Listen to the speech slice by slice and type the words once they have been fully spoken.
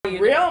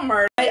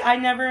I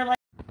never like.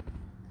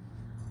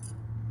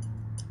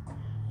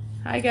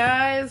 Hi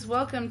guys,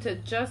 welcome to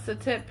Just the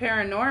Tip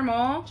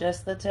Paranormal.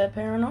 Just the Tip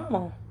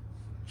Paranormal.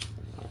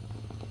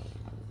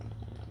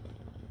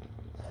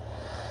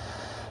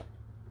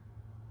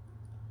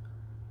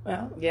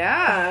 Well,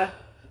 Yeah.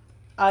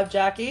 I'm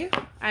Jackie.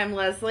 I'm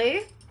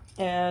Leslie.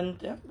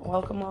 And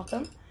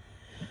welcome.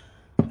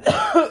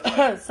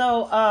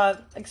 So,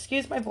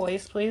 excuse my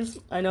voice, please.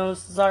 I know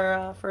this is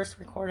our first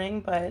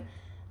recording, but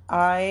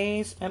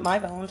I spent my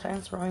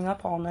Valentine's throwing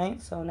up all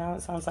night, so now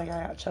it sounds like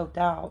I got choked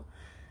out.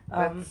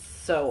 That's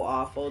so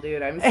awful,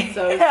 dude. I'm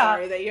so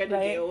sorry that you had to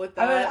deal with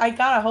that. I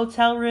got a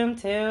hotel room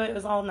too. It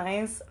was all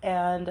nice,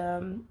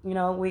 and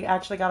we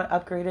actually got an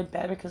upgraded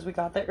bed because we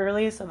got there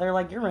early. So they're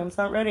like, "Your room's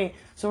not ready,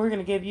 so we're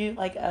gonna give you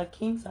like a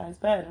king size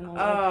bed." And I was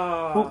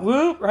like, "Whoop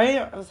whoop!"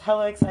 Right? I was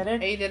hella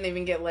excited. And you didn't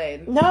even get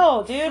laid.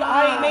 No, dude,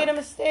 I made a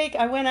mistake.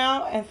 I went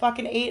out and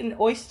fucking ate an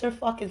oyster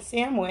fucking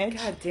sandwich.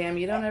 God damn,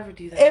 you don't ever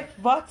do that. It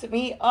fucked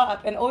me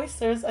up. And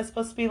oysters are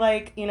supposed to be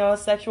like, a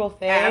sexual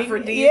thing.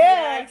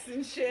 Aphrodisiacs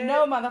and shit.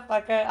 No, motherfucker.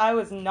 I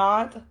was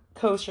not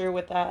kosher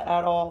with that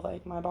at all.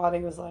 Like, my body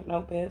was like,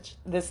 no, bitch.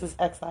 This is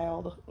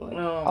exiled. Like,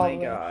 oh, my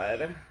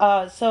God.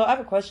 So I have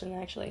a question,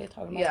 actually,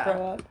 talking about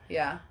throw up.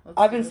 Yeah.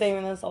 I've been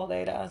saving this all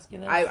day to ask you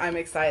this. I'm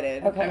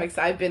excited. Okay.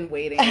 I've been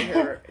waiting to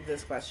hear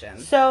this question.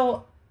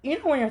 So,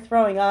 when you're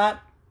throwing up,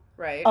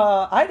 right.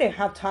 I didn't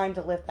have time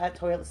to lift that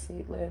toilet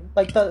seat lid.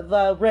 Like,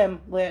 the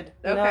rim lid.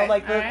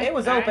 It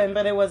was open,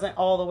 but it wasn't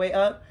all the way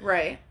up.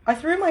 Right. I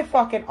threw my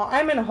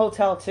I'm in a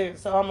hotel, too,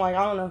 so I'm like,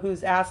 I don't know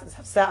whose asses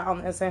have sat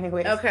on this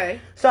anyways.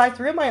 Okay. So I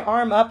threw my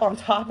arm up on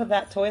top of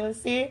that toilet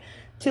seat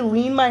to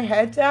lean my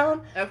head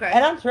down. Okay.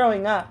 And I'm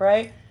throwing up,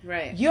 right?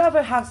 Right. You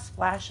ever have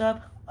splash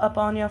up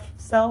on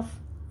yourself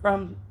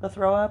from the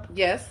throw up?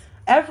 Yes.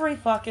 Every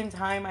fucking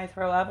time I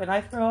throw up, and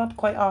I throw up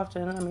quite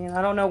often. I mean,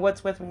 I don't know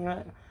what's with me,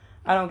 but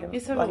I don't give a You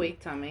just have a weak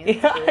tummy.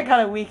 Yeah, cool. I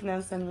got a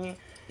weakness in me.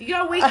 You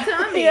got a weak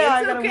tummy. Yeah,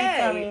 it's I got a weak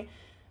tummy.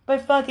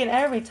 But fucking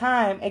every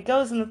time it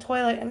goes in the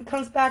toilet and it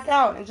comes back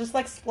out and just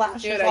like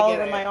splashes all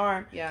over my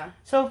arm. Yeah.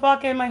 So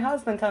fucking my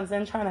husband comes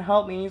in trying to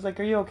help me. He's like,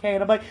 "Are you okay?"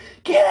 And I'm like,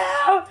 "Get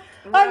out!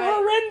 Right. I'm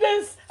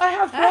horrendous. I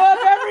have throw up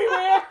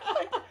everywhere,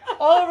 like,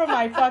 all over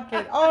my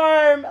fucking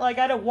arm. Like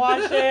I had to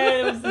wash it.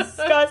 It was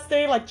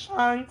disgusting, like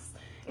chunks."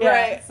 Yeah,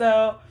 right.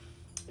 So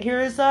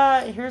here's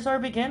our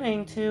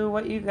beginning to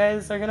what you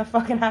guys are gonna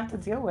fucking have to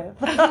deal with.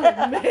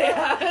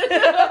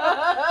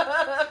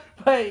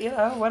 But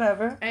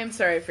whatever. I am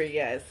sorry for you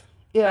guys.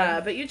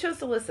 Yeah. But you chose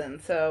to listen,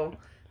 so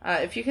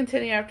if you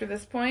continue after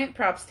this point,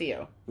 props to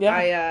you.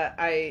 Yeah.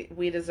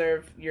 We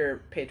deserve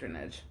your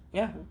patronage.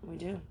 Yeah, we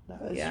do.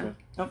 That is true.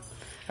 Oh,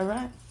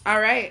 all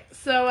right.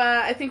 So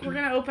I think we're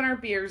gonna open our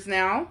beers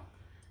now.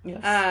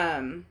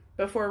 Yes.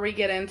 Before we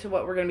get into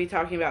what we're gonna be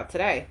talking about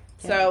today.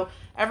 Yeah. So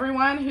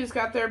everyone who's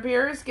got their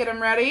beers, get them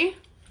ready.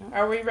 Oh.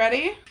 Are we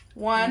ready?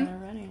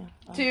 1, ready.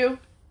 2,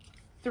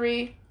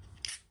 3.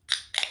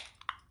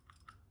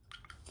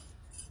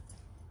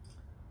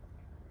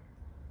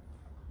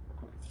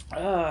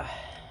 Oh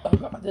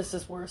God, this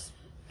is worse.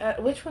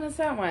 Which one is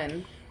that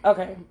one?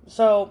 Okay,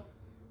 so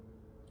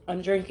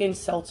I'm drinking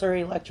seltzer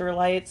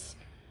electrolytes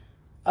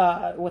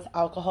with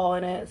alcohol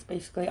in it. It's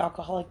basically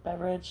alcoholic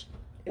beverage.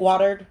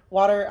 Water,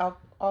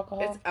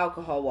 alcohol. It's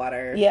alcohol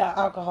water. Yeah,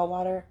 alcohol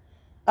water.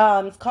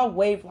 It's called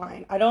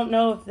Waveline. I don't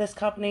know if this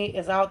company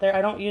is out there.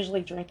 I don't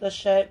usually drink this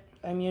shit.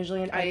 I'm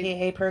usually an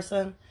IPA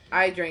person.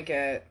 I drink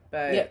it,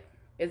 but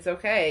it's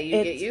okay.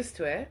 You get used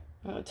to it.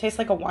 It tastes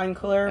like a wine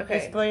cooler,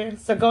 basically.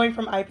 So going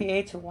from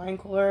IPA to wine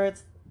cooler,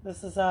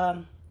 this is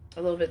a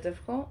little bit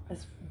difficult.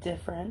 It's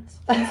different.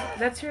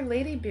 That's your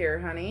lady beer,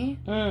 honey.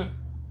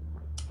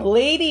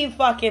 Lady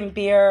fucking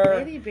beer.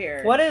 Lady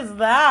beer. What is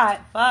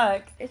that?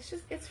 Fuck. It's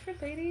for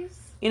ladies.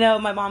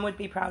 My mom would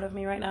be proud of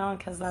me right now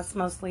because that's the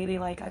most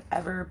ladylike I've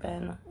ever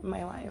been in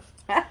my life.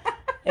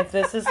 If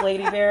this is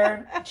lady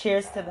beer,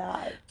 cheers to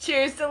that.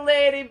 Cheers to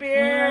lady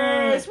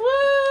beers. Woo!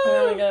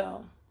 There we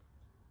go.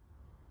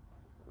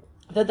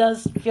 That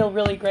does feel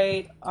really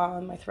great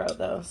on my throat,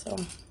 though, so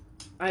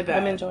I bet.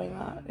 I'm enjoying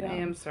that. Yeah. I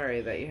am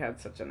sorry that you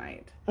had such a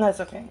night. That's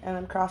okay. And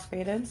I'm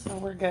crossfaded, so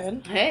we're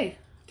good. Hey,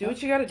 do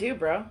what you gotta do,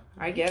 bro.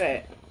 I get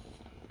it.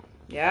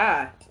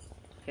 Yeah.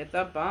 Hit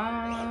the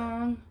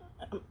bong.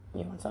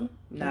 You want some?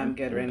 No, I'm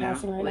good right now.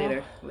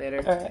 Later.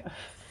 All right.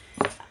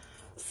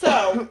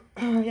 So,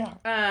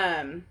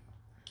 yeah.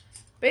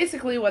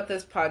 Basically what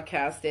this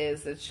podcast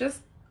is, it's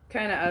just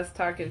kind of us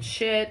talking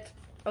shit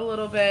a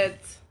little bit.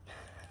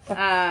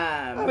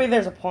 I mean,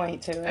 there's a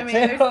point to it. I mean,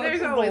 there's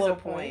always a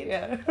point.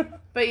 Yeah.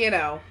 But,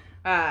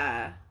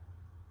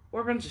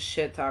 we're a bunch of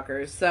shit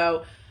talkers.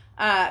 So,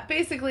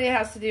 basically it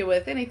has to do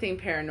with anything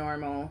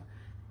paranormal,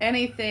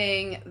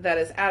 anything that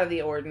is out of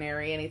the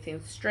ordinary,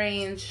 anything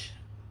strange.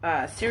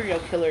 Serial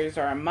killers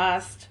are a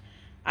must.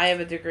 I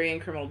have a degree in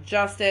criminal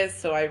justice,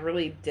 so I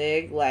really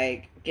dig,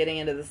 getting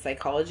into the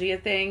psychology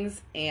of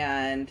things.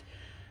 And,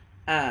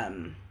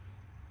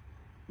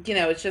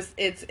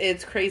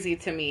 it's crazy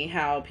to me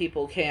how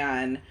people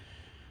can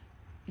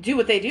do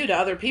what they do to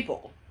other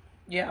people.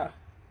 Yeah.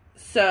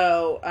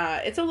 So,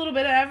 it's a little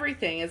bit of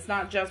everything. It's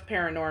not just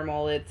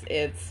paranormal.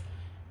 It's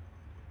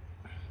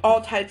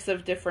all types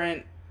of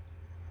different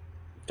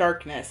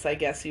darkness, I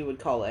guess you would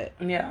call it.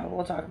 Yeah,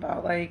 we'll talk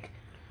about, like,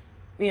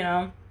 you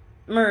know,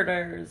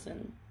 murders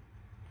and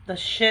the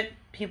shit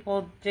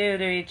people do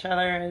to each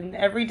other and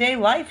everyday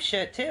life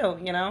shit, too,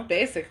 you know?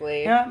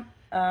 Basically. Yeah.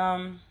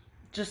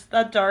 Just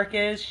the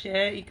darkest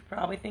shit you could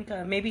probably think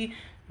of. Maybe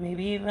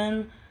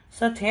even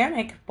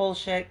satanic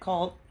bullshit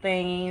cult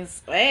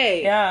thingies.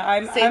 Hey. Yeah,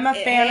 I'm a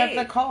fan of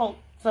the cult.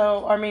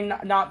 So, I mean,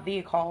 not the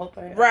occult,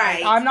 but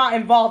right. I'm not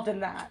involved in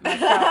that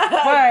myself.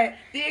 But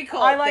the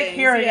occult I like things,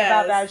 hearing yes.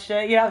 about that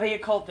shit. Yeah, the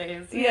occult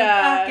days. Yeah.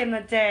 Back in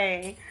the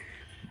day.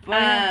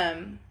 But,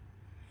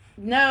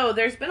 no,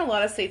 there's been a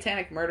lot of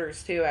satanic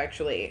murders, too,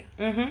 actually.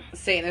 Mm-hmm.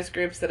 Satanist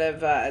groups that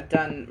have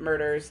done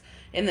murders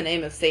in the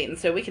name of Satan,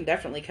 so we can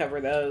definitely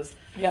cover those.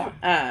 Yeah.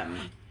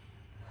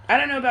 I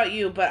don't know about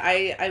you, but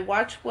I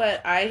watch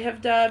what I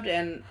have dubbed,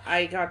 and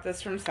I got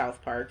this from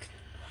South Park,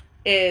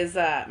 is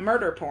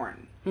murder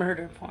porn.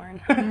 Murder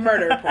porn.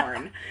 Murder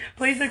porn.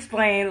 Please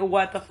explain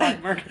what the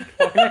fuck murder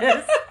porn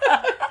is.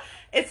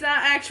 It's not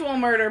actual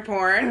murder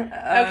porn.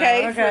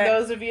 Okay? For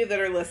those of you that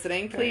are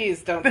listening,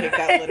 please don't take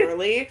that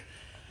literally.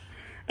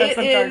 That's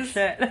some dark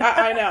shit.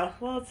 I know.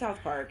 Well, it's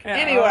South Park. Yeah,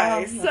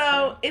 anyway,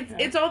 so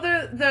it's all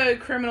the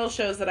criminal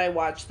shows that I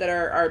watch that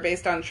are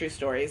based on true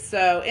stories.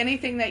 So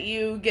anything that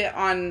you get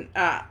on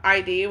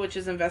ID, which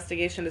is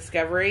Investigation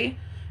Discovery,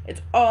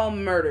 it's all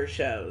murder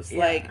shows. Yeah.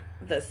 Like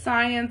the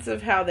science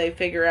of how they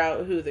figure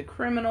out who the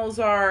criminals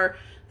are,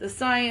 the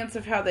science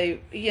of how they,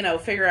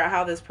 figure out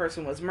how this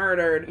person was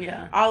murdered.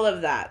 Yeah. All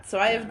of that. So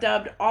I have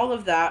dubbed all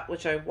of that,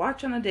 which I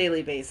watch on a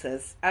daily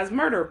basis, as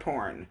murder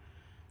porn.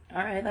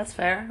 All right, that's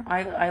fair.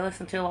 I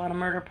listen to a lot of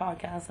murder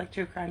podcasts, like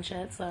true crime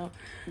shit, so...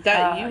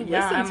 That you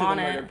listen I'm to on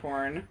the murder it.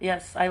 porn.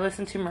 Yes, I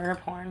listen to murder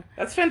porn.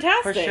 That's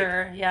fantastic. For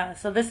sure, yeah.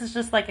 So this is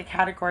just like a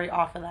category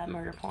off of that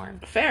murder porn.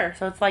 Fair.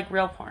 So it's like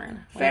real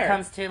porn. When Fair. it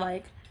comes to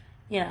like,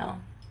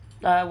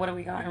 what do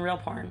we got in real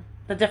porn?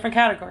 The different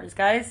categories,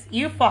 guys.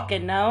 You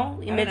fucking know.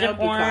 Midget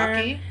porn.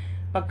 Bukkake.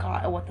 But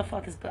God, what the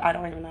fuck is... I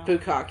don't even know.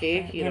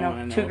 Bukkake. You don't want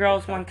to know. Two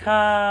girls, one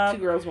cup.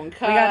 2 girls, 1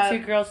 cup. We got 2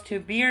 girls,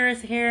 2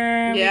 beers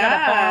here. Yeah. We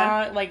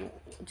got a bong,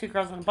 like 2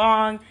 girls and a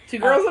bong. 2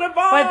 girls and a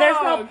bong. But there's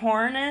no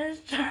pornish.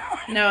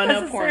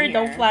 No porn here.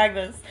 Don't flag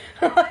this.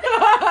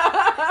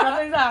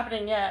 Nothing's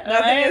happening yet.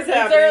 Nothing right? is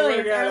happening.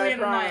 It's early in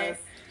the night.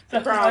 I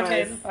promise.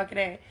 Okay, it's fucking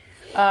A.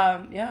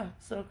 Yeah,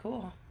 so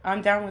cool.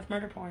 I'm down with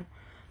murder porn.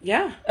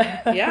 Yeah.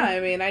 Yeah, I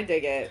mean, I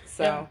dig it.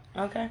 So.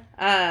 Yeah. Okay.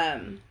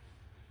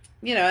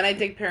 And I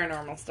dig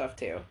paranormal stuff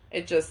too.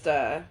 It just,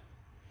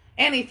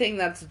 anything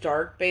that's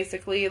dark,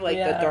 basically, like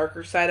the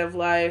darker side of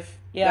life.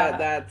 Yeah.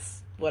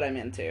 That's what I'm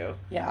into.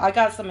 Yeah, I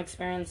got some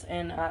experience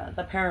in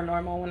the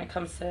paranormal when it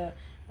comes to,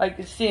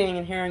 like, seeing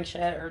and hearing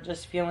shit or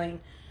just feeling,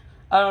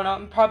 I don't know,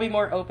 I'm probably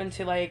more open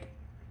to, like,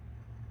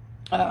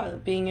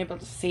 being able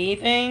to see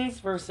things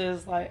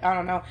versus, like, I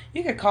don't know,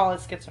 you could call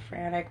it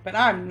schizophrenic, but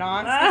I'm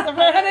not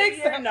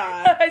schizophrenic. You're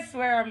not. I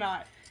swear I'm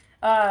not.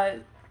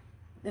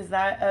 Is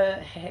that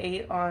a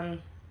hate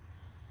on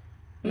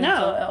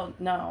mental illness?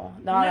 No,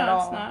 not at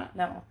all. It's not.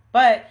 No.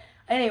 But,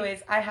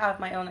 anyways, I have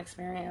my own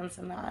experience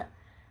in that.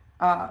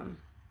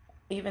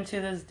 Even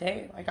to this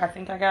day, like, I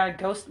think I got a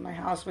ghost in my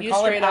house. We You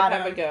call it straight up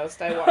Adam. have a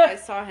ghost. I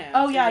saw him.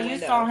 Oh, yeah, you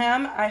saw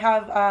him. I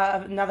have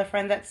another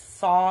friend that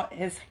saw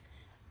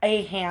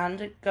a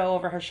hand go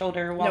over her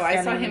shoulder while standing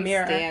I saw in the him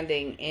mirror.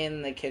 standing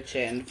in the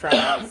kitchen from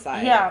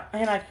outside. Yeah,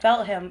 and I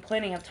felt him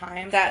plenty of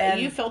times.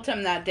 You felt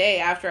him that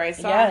day after I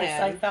saw him.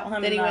 Yes, I felt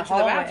him then in he the went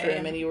hallway. to the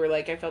bathroom and you were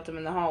like, I felt him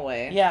in the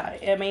hallway. Yeah,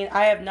 I mean,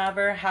 I have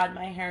never had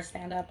my hair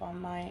stand up on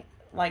my,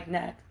 like,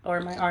 neck or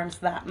my arms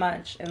that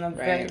much in a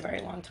very, very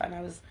long time.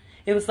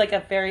 It was like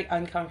a very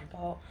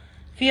uncomfortable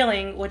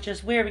feeling, which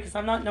is weird because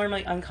I'm not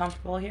normally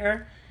uncomfortable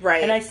here.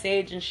 Right. And I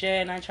sage and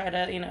shit, and I try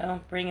to,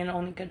 bring in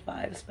only good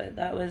vibes. But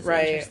that was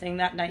interesting.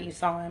 That night you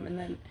saw him, and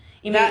then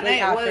immediately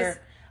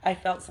after, I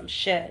felt some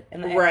shit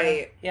in the air.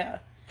 Right. Yeah.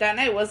 That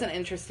night was an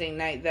interesting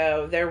night,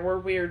 though. There were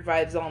weird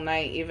vibes all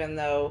night, even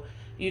though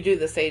you do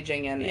the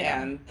saging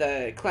and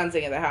the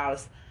cleansing of the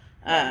house.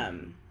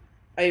 I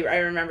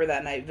remember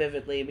that night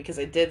vividly because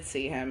I did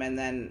see him, and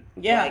then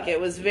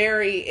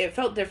it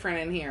felt different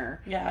in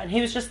here. Yeah, and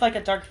he was just like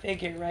a dark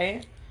figure,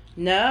 right?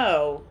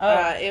 No,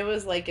 it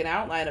was like an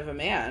outline of a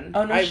man.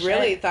 Oh, no I shit.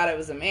 really thought it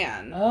was a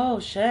man.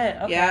 Oh shit!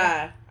 Okay.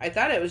 Yeah, I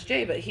thought it was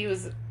Jay, but he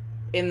was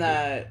in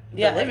the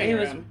living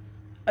room.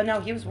 No,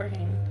 he was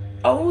working.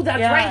 Oh,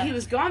 that's right. He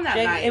was gone that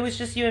night. It was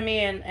just you and me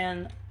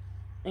and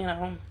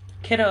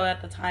Kiddo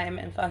at the time,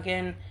 and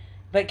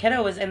but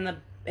Kiddo was in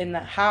the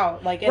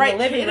house, like in the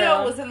living room.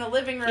 Kiddo was in the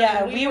living room.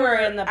 Yeah, and we were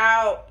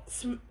out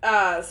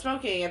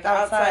smoking at the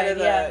outside of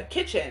the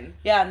kitchen.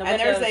 Yeah, and the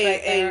there's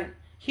right there.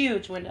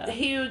 Huge window.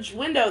 Huge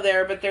window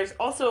there, but there's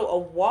also a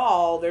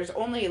wall. There's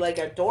only like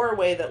a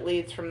doorway that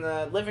leads from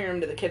the living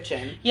room to the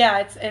kitchen.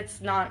 Yeah,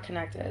 it's not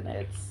connected.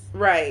 It's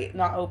right.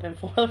 Not open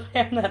floor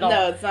plan at all.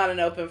 No, it's not an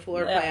open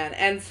floor plan.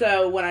 And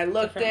so when I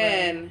looked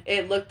Different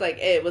it looked like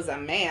it was a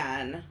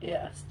man.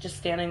 Yeah, just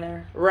standing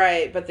there.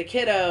 Right, but the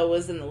kiddo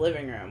was in the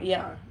living room.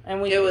 Yeah,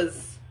 and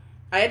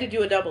I had to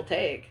do a double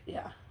take.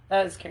 Yeah,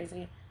 that was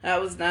crazy.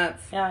 That was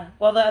nuts. Yeah.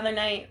 Well, the other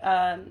night,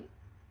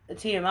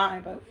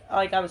 TMI, but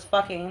like I was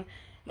fucking.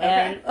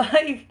 And,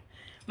 like,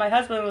 my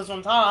husband was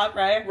on top,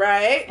 right?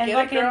 Right. And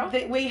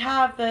fucking, we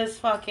have this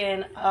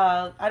fucking,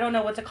 I don't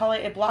know what to call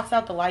it. It blocks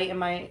out the light in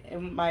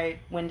my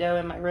window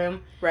in my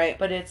room. Right.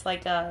 But it's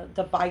like a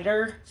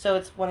divider. So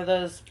it's one of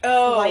those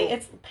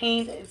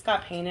it's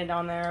got painted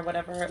on there or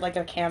whatever, like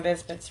a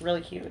canvas, but it's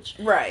really huge.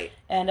 Right.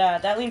 And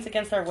that leans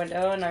against our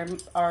window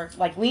and our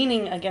like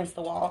leaning against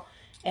the wall.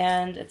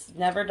 And it's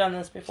never done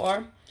this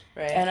before.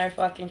 Right. And our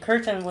fucking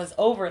curtain was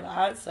over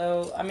that.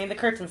 So, I mean, the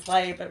curtain's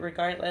light, but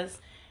regardless.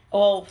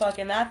 Oh,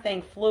 fucking that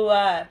thing flew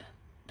up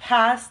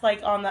past,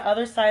 like, on the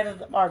other side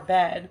of our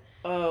bed.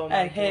 Oh, my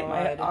and hit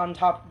laid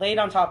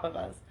on top of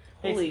us.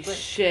 Holy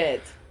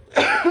shit.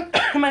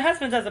 My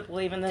husband doesn't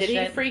believe in this shit.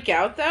 Did he freak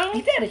out, though?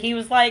 He did. He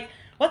was like,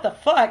 what the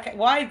fuck?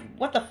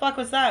 What the fuck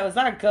was that? Was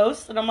that a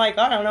ghost? And I'm like,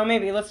 I don't know,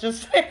 maybe. Let's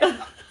just...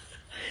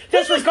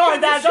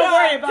 Disregard that. Don't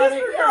worry about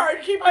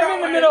it. Keep I'm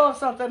in the middle of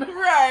something.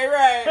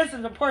 Right. This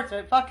is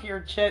important. Fuck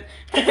your shit.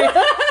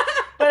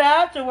 But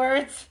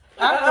afterwards...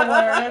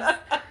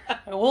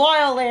 a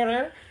while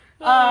later,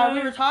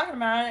 we were talking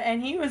about it,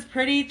 and he was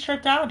pretty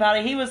tripped out about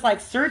it. He was, like,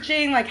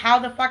 searching, like, how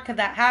the fuck could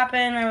that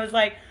happen? I was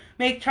like,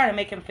 trying to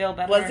make him feel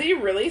better. Was he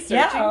really searching?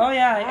 Yeah, oh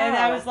yeah. Wow. And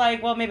I was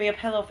like, well, maybe a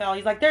pillow fell.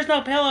 He's like, there's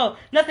no pillow.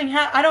 Nothing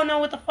I don't know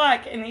what the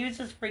fuck. And he was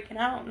just freaking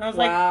out. And I was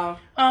like, oh,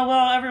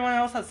 well, everyone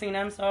else has seen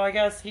him, so I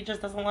guess he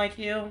just doesn't like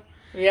you.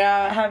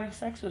 Yeah. Having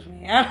sex with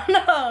me. I don't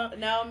know.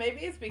 No,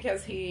 maybe it's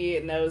because he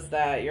knows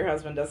that your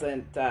husband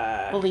doesn't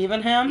believe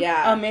in him.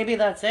 Yeah. Maybe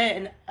that's it.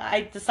 And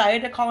I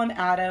decided to call him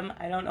Adam.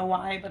 I don't know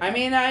why, but I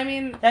mean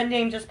that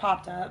name just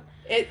popped up.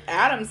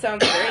 Adam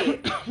sounds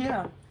great.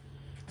 Yeah.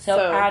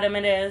 So Adam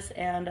it is,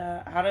 and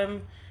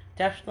Adam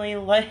definitely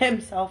let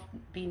himself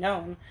be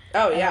known.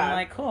 Oh, and yeah. I'm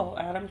like, cool,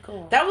 Adam,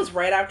 cool. That was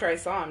right after I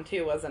saw him,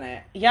 too, wasn't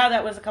it? Yeah,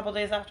 that was a couple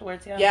days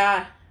afterwards, yeah.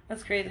 Yeah.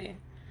 That's crazy.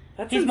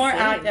 He's more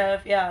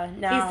active, yeah,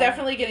 now. He's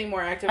definitely getting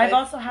more active. I've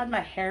also had my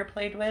hair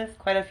played with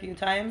quite a few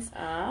times.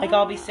 Oh. Like,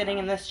 I'll be sitting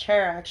in this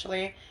chair,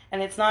 actually,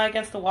 and it's not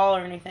against the wall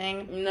or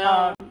anything.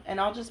 No.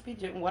 And I'll just be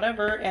doing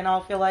whatever, and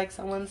I'll feel like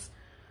someone's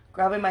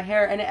grabbing my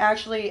hair, and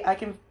I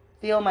can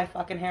feel my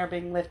fucking hair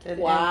being lifted.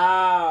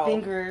 Wow. And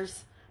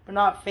fingers, but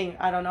not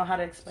I don't know how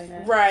to explain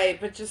it. Right,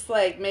 but just,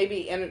 like,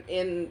 maybe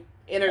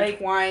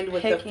intertwined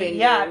with the fingers.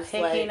 Yeah,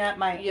 picking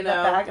like, at the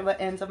back of the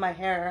ends of my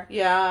hair.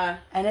 Yeah.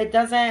 And it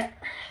doesn't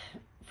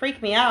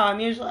freak me out. I'm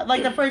usually,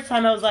 like, the first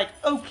time I was like,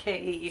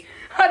 okay,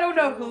 I don't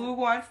know who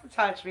wants to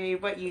touch me,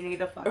 but you need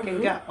to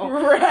fucking go.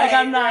 Right. Like,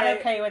 I'm not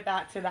okay with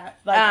that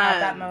at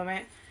that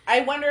moment.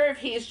 I wonder if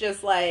he's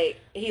just like,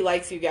 he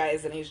likes you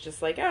guys and he's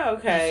just like, oh,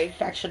 okay. He's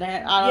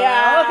affectionate. I don't know.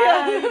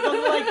 Yeah, he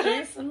doesn't like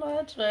Jason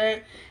much,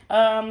 but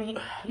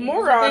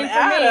more on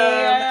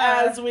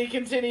Adam as we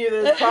continue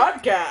this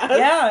podcast.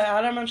 Yeah,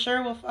 Adam, I'm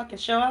sure will fucking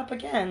show up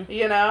again.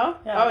 You know?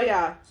 Yeah. Oh,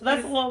 yeah. So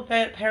that's a little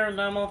bit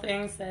paranormal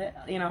things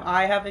that,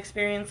 I have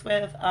experience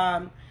with.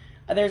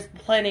 There's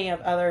plenty of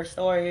other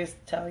stories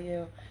to tell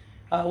you.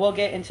 We'll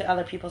get into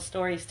other people's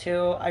stories,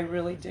 too. I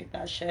really dig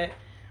that shit.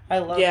 I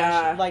love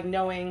that shit. Like,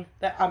 knowing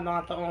that I'm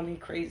not the only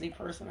crazy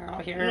person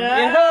out here.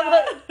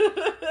 I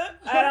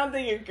don't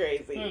think you're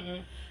crazy.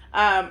 Mm-hmm.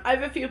 I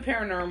have a few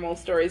paranormal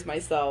stories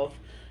myself.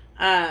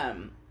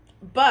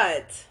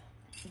 But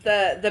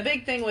the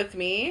big thing with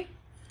me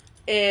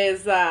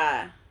is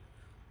I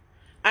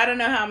don't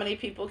know how many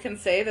people can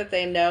say that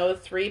they know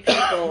 3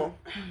 people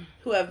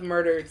who have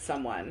murdered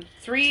someone.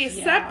 3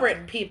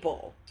 separate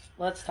people.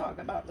 Let's talk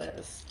about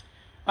this.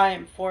 I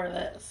am for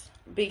this.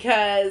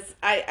 Because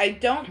I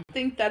don't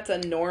think that's a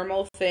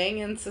normal thing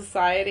in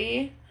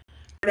society.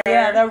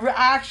 Yeah,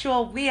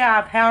 we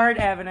have hard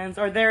evidence,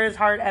 or there is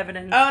hard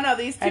evidence. Oh, no,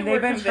 these 2 were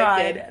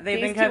convicted.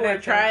 These 2 were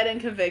tried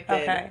and convicted.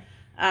 Okay.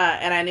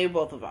 And I knew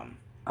both of them.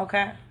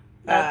 Okay.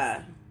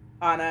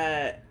 On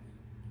a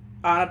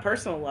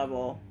personal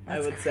level, I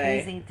would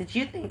say. Crazy. Did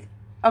you think...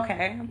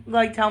 Okay,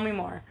 like, tell me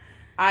more.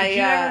 Did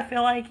you ever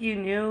feel like you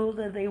knew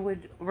that they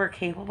were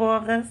capable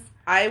of this?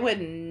 I would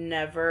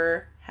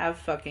never have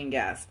fucking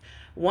guessed.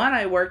 One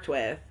I worked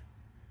with,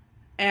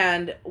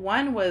 and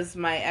one was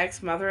my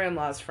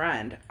ex-mother-in-law's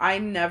friend. I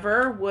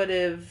never would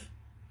have...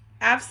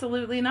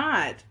 Absolutely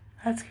not.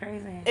 That's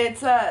crazy.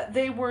 It's,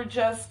 they were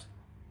just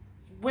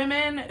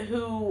women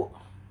who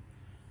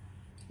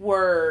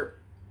were,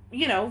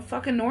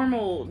 fucking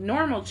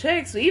normal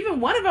chicks. Even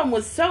one of them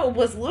was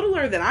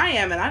littler than I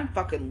am, and I'm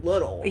fucking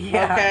little.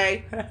 Yeah.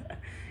 Okay?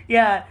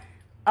 Yeah.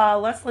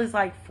 Leslie's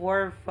like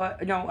 4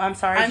 foot. No, I'm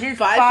sorry. I'm She's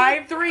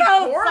 5'3".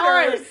 Oh,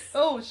 sorry.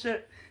 Oh,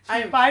 shit.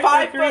 I'm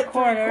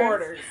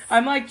 5'3".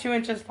 I'm like 2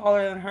 inches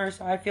taller than her,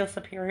 so I feel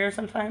superior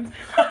sometimes.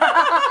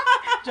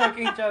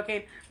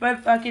 Joking. But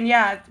fucking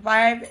yeah, it's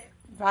 5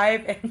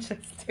 inches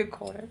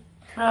 2/4.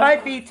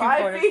 5 feet 2/4.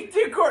 5 feet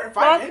 2/4.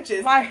 5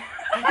 inches. I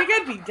think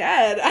I'd be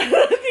dead. I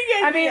don't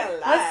think I'd be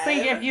alive. Let's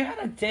see. If you had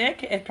a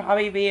dick, it'd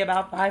probably be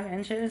about 5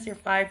 inches. You're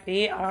 5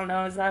 feet. I don't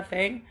know. Is that a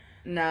thing?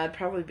 No, it'd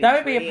probably be. That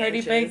would be a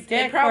pretty big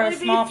dick for a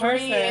small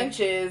person. 3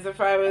 inches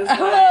if I was a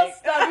little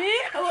stubby.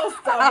 A little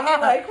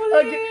stubby. Like,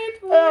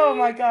 oh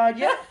my god.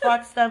 Yeah,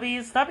 fuck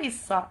stubbies. Stubbies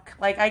suck.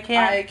 Like, I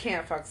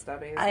can't fuck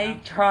stubbies. I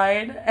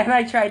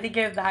tried to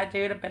give that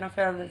dude a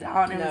benefit of the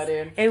doubt.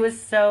 Dude. It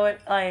was so,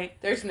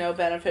 like. There's no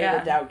benefit of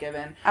the doubt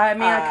given. I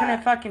mean, I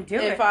couldn't fucking do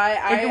it.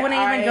 It wouldn't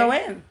even go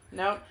in.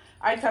 Nope.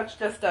 I touched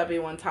a stubby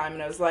one time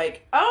and I was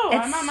like,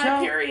 I'm on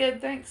my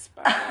period, thanks.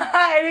 Bye.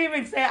 I didn't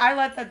even say I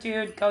let the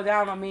dude go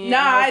down on me. No,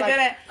 I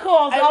didn't.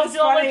 Cool,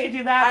 I'll let you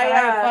do that, but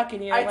I'm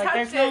fucking you. I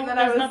touched it and then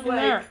I was nothing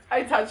like, there.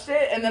 I touched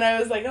it and then I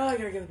was like, I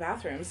gotta go to the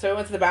bathroom. So I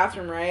went to the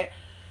bathroom, right?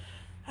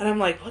 And I'm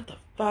like, what the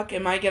fuck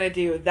am I gonna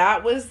do?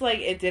 That was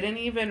like, it didn't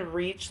even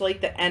reach like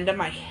the end of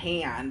my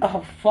hand.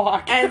 Oh,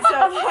 fuck. And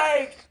so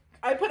like,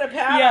 I put a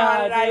pad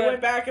on and I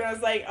went back and I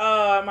was like,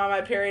 I'm on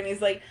my period. And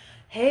he's like,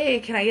 hey,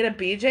 can I get a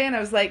BJ? And I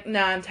was like,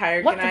 no, I'm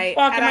tired. What the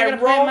fuck? And am I gonna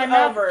put in my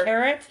mouth?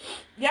 Carrot?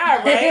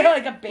 Yeah, right?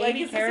 Like a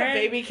baby is carrot?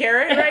 This a baby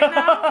carrot right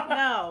now?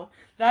 No.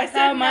 That's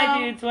how my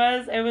dude's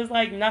was. It was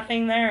like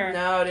nothing there.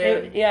 No,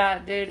 dude.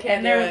 Dude.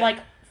 And there was like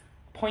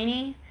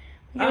pointy.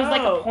 It was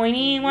like a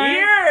pointy one.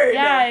 Weird.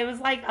 Yeah, it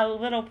was like a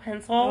little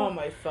pencil. Oh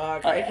my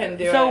fuck. I can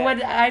do it. So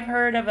what I've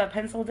heard of a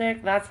pencil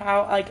dick, that's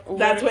how like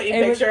that's what you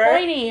picture. It was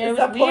pointy. It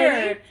was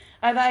weird.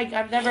 I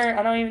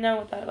don't even know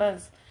what that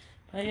was.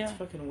 But yeah. It's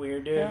fucking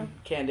weird, dude. Yeah.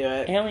 Can't do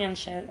it. Alien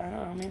shit. I don't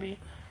know, maybe.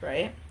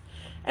 Right?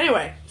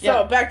 Anyway,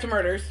 so back to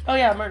murders. Oh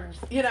yeah, murders.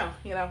 You know.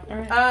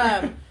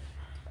 Right.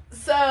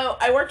 So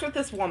I worked with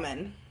this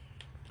woman.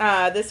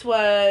 This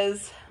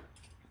was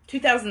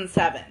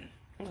 2007.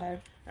 Okay.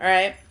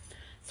 Alright?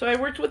 So I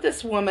worked with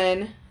this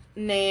woman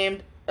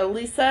named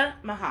Elisa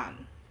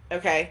Mahan.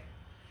 Okay?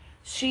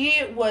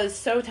 She was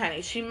so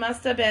tiny. She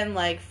must have been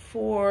like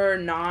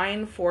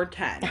 4'9",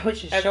 4'10".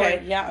 Which is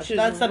short. Yeah, she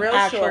that's was an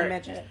actual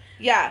midget.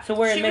 Yeah. So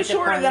we're in midget porn. She was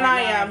shorter than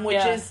I am,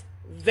 which is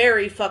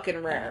very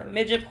fucking rare.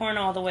 Midget porn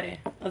all the way.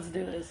 Let's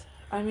do this.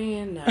 I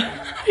mean, no.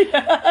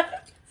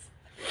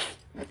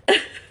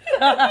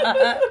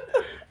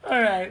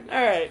 All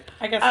right.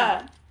 I guess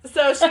not.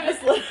 So she was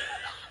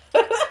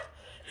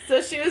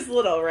so she was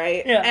little,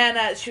 right? Yeah.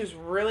 And she was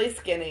really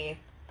skinny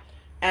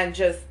and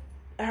just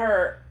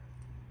her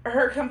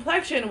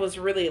complexion was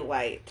really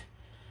light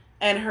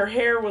and her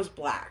hair was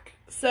black.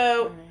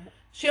 So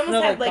she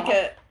almost had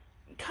like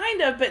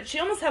but she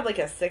almost had like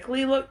a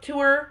sickly look to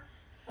her.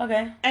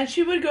 Okay. And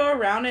she would go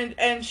around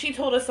and she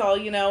told us all,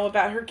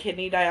 about her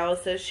kidney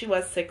dialysis. She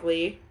was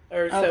sickly,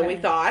 or so we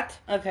thought.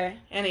 Okay.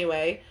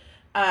 Anyway,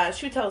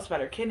 she would tell us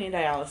about her kidney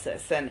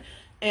dialysis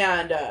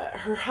and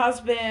her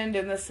husband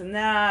and this and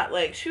that.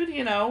 Like, she would,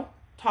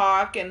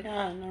 talk and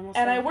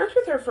I worked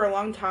with her for a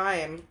long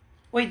time.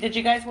 Wait, did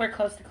you guys work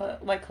close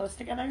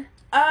together?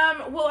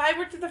 Well, I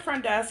worked at the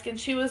front desk and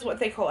she was what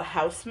they call a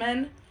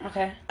houseman.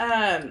 Okay.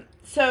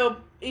 So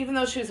even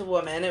though she was a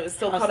woman, it was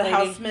still called a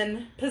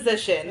houseman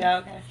position. Yeah,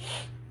 okay.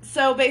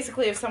 So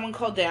basically, if someone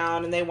called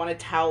down and they wanted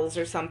towels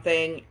or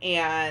something,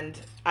 and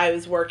I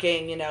was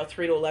working,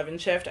 3 to 11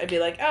 shift, I'd be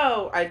like,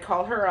 I'd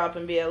call her up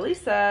and be like,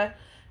 Lisa,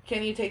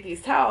 can you take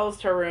these towels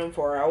to room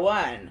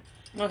 401?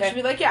 Okay. She'd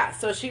be like, yeah.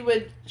 So she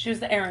was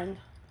the errand.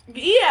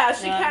 Yeah,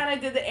 she kind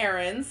of did the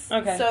errands.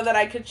 Okay. So that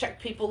I could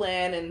check people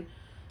in and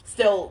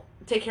still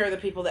take care of the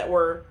people that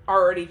were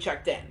already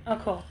checked in. Oh,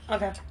 cool.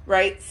 Okay.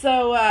 Right?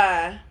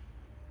 So,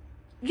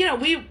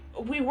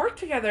 we worked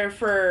together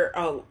for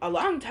a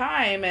long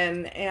time,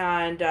 and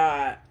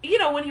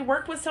when you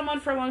work with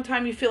someone for a long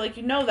time, you feel like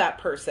you know that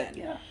person.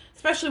 Yeah.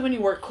 Especially when you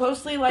work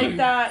closely like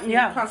that, and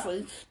you're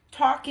constantly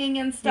talking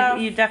and stuff.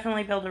 You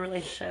definitely build a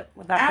relationship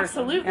with that person.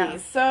 Absolutely. Yeah.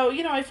 So,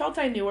 I felt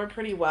I knew her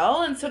pretty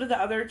well, and so did the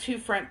other 2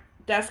 front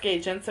desk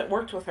agents that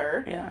worked with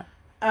her. Yeah.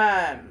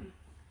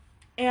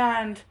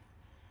 And,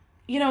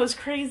 it was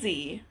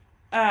crazy.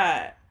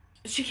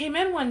 She came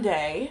in one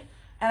day,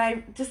 and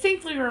I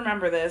distinctly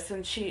remember this,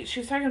 and she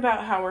was talking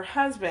about how her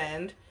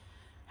husband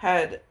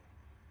had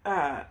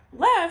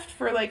left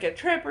for, like, a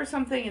trip or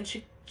something, and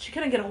she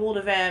couldn't get a hold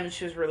of him, and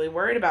she was really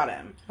worried about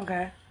him.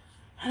 Okay.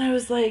 And I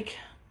was like,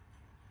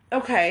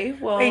 okay,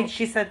 well... Wait,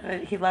 she said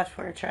that he left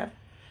for a trip?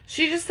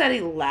 She just said he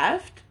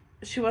left.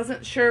 She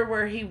wasn't sure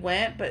where he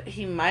went, but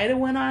he might have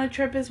went on a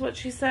trip, is what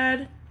she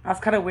said. That's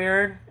kind of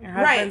weird. Your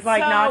husband's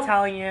not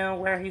telling you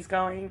where he's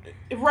going.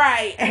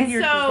 Right. And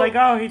you're just like,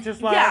 he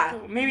just left. Yeah,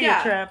 maybe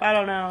a trip. I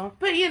don't know.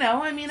 But,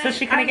 So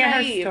she couldn't get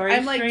her story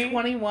I'm like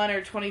 21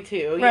 or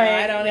 22.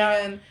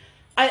 Right.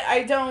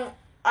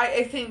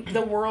 I think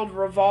the world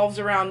revolves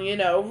around,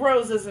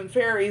 roses and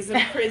fairies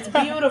and it's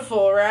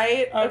beautiful,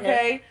 right?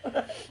 Okay.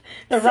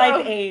 The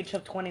ripe age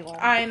of 21.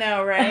 I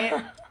know,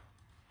 right?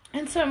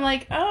 And so I'm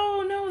like,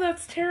 oh, no,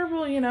 that's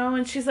terrible,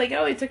 And she's like,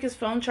 he took his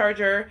phone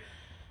charger.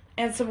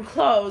 and some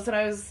clothes, and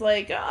I was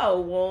like,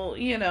 oh, well,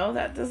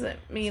 that doesn't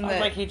mean Sounds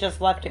that... like he just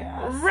left your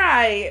house.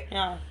 Right.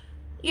 Yeah.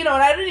 And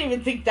I didn't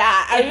even think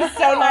that. I was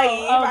so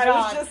naive. I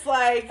was just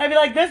like... I'd be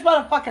like, this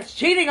motherfucker's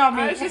cheating on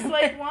me. I was just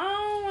like, well,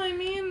 I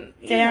mean,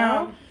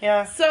 Damn.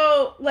 Yeah.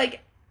 So,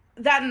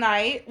 that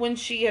night, when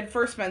she had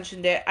first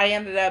mentioned it, I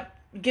ended up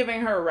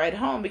giving her a ride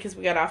home because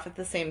we got off at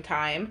the same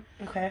time.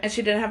 Okay. And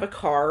she didn't have a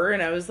car,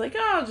 and I was like,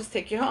 oh, I'll just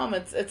take you home.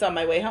 It's on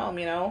my way home,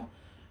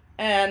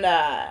 And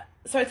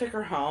so I took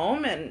her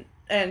home,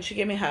 and she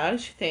gave me a hug.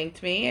 She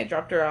thanked me. I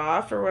dropped her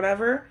off or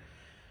whatever.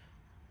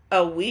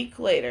 A week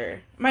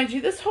later, mind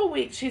you, this whole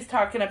week she's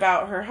talking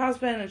about her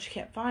husband, and she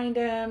can't find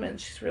him,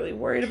 and she's really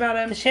worried about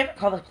him. Did she ever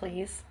call the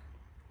police?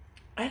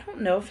 I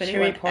don't know if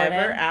anyone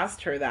ever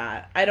asked her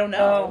that. I don't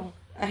know.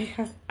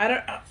 Oh. I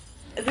don't...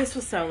 This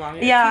was so long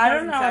ago. Yeah, I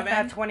don't know if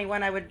at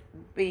 21 I would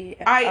be...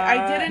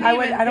 I didn't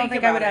I don't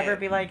think I would ever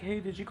be like,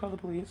 hey, did you call the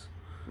police?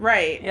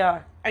 Right.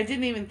 Yeah. I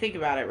didn't even think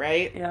about it,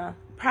 right? Yeah.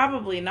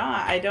 Probably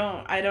not. I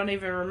don't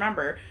even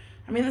remember.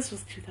 I mean, this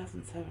was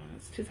 2007.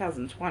 It's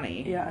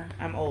 2020. Yeah.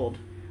 I'm old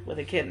with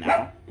a kid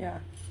now. Yeah.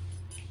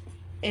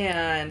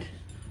 And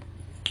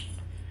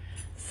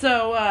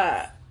so,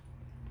 I...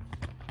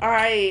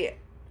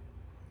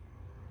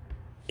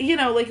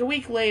 a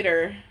week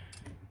later...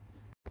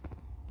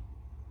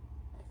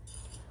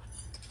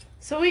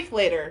 So a week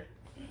later,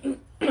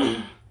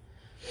 I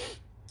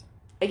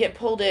get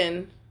pulled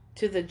in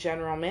to the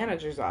general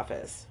manager's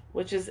office,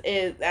 which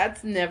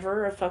that's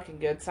never a fucking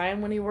good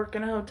sign when you work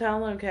in a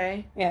hotel,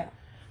 okay? Yeah.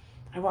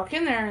 I walk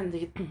in there, and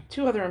the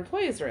two other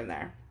employees are in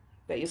there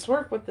that used to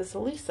work with this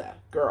Elisa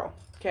girl,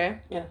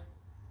 okay? Yeah.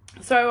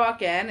 So I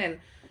walk in, and,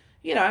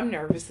 I'm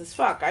nervous as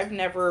fuck. I've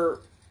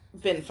never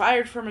been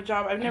fired from a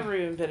job. I've never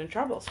even been in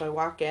trouble. So I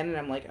walk in, and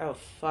I'm like, oh,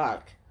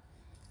 fuck.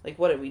 Like,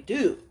 what did we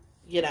do?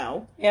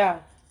 Yeah.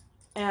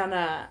 And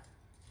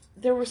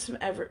there were some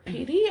Everett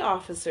PD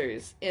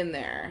officers in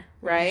there,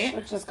 right?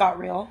 Shit just got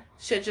real.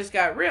 Shit just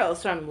got real.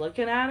 So I'm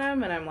looking at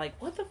them, and I'm like,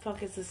 what the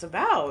fuck is this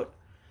about?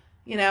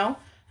 And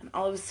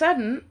all of a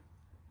sudden,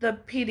 the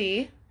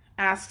PD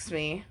asks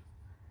me,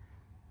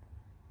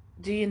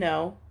 do you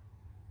know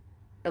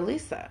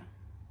Elisa?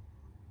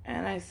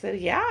 And I said,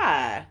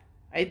 yeah,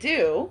 I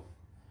do.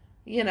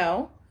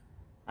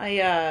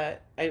 I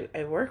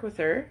work with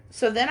her.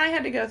 So then I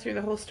had to go through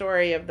the whole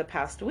story of the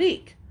past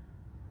week.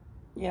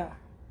 Yeah.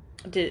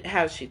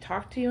 Has she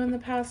talked to you in the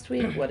past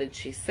week? What did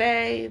she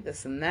say?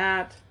 This and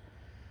that.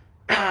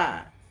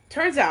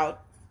 Turns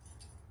out,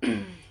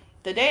 the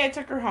day I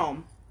took her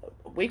home,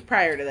 a week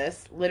prior to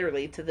this,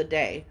 literally to the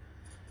day,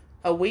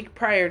 a week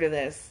prior to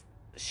this,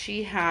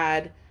 she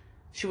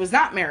was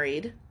not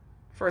married.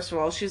 First of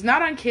all, she's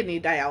not on kidney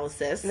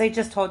dialysis. They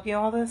just told you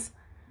all this?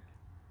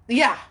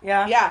 Yeah.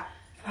 Yeah? Yeah.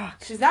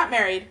 Fuck. She's not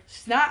married.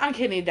 She's not on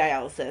kidney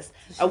dialysis.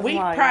 A week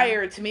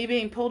prior to me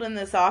being pulled in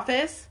this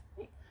office,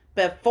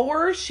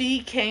 before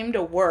she came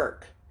to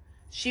work,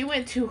 she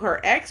went to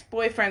her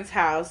ex-boyfriend's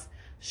house,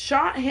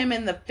 shot him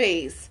in the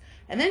face,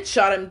 and then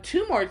shot him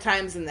 2 more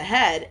times in the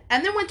head,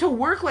 and then went to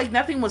work like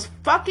nothing was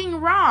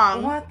fucking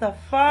wrong. What the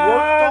fuck?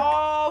 Worked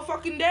all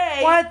fucking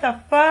day. What the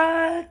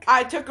fuck?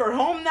 I took her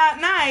home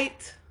that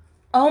night.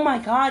 Oh my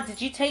god,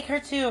 did you take her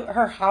to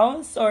her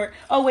house? Or,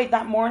 oh wait,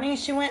 that morning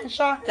she went and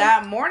shot him?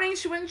 That morning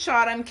she went and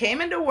shot him,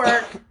 came into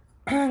work.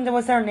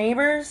 Was there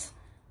neighbors?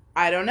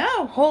 I don't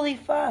know. Holy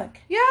fuck.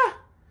 Yeah.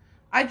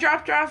 I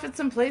dropped her off at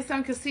some place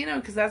on Casino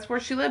because that's where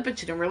she lived, but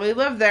she didn't really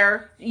live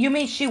there. You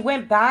mean she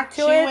went back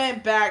to it? She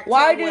went back to it.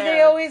 Why do they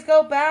always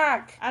go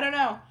back? I don't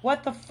know.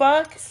 What the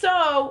fuck?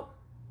 So,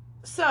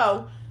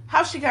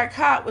 how she got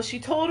caught was she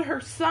told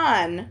her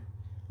son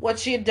what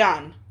she had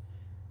done.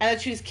 And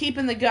that she was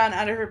keeping the gun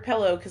under her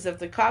pillow because if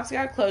the cops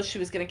got close, she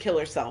was going to kill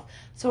herself.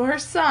 So her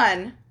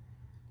son,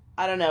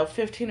 I don't know,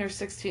 15 or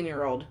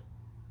 16-year-old.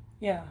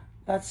 Yeah,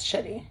 that's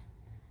shitty.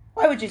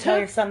 Why would you tell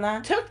your son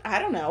that? I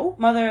don't know.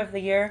 Mother of the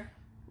year.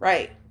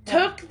 Right.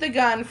 Yeah. Took the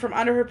gun from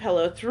under her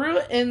pillow, threw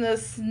it in the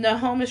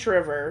Snohomish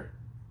River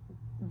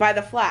by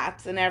the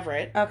flats in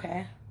Everett.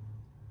 Okay.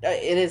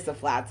 It is the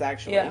flats,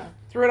 actually. Yeah.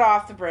 Threw it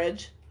off the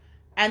bridge.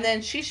 And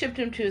then she shipped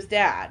him to his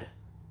dad.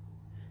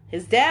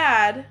 His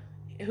dad,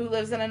 who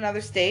lives in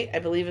another state, I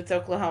believe it's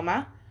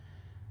Oklahoma,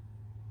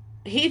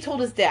 he told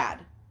his dad.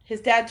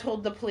 His dad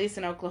told the police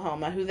in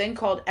Oklahoma, who then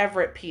called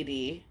Everett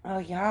PD. Oh,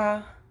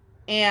 yeah.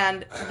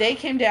 And they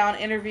came down,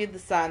 interviewed the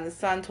son. The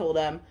son told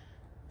him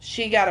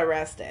she got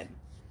arrested.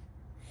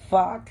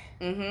 Fuck.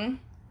 Mm-hmm.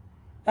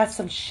 That's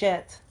some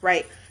shit.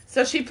 Right.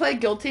 So she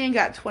pled guilty and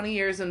got 20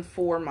 years and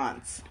 4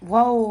 months.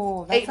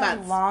 Whoa. That's 8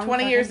 months. A long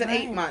 20 years and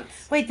time. 8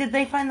 months. Wait, did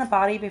they find the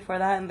body before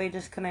that and they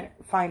just couldn't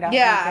find out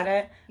Yeah. who did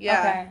it? Yeah.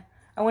 Okay.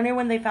 I wonder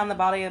when they found the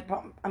body.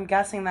 I'm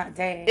guessing that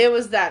day. It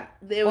was that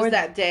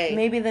day.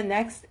 Maybe the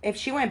next. If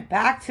she went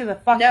back to the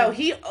fucking. No,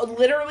 he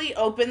literally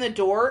opened the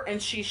door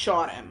and she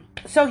shot him.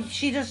 So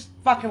she just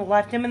fucking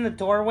left him in the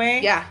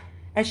doorway. Yeah.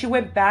 And she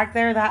went back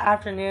there that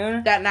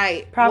afternoon. That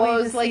night. Probably. Well,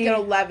 it was like at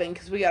 11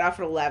 because we got off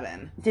at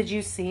 11. Did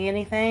you see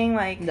anything?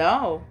 Like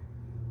no.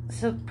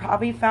 So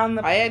probably found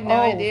the. I had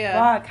no idea.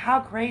 Fuck! How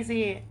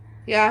crazy.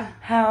 Yeah.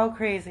 How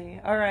crazy.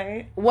 All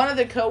right. One of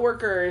the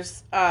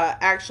coworkers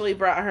actually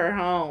brought her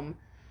home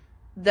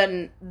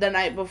the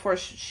night before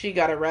she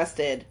got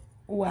arrested.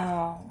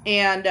 Wow.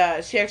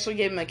 And she actually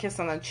gave him a kiss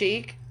on the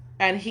cheek.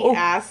 And he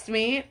asked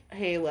me,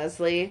 "Hey,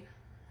 Leslie,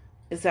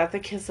 is that the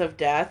kiss of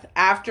death?"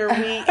 After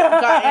we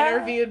got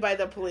interviewed by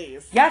the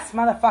police. Yes,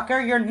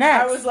 motherfucker, you're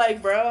next. I was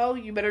like, bro,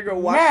 you better go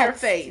wash your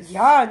face.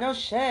 Yeah, no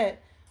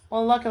shit.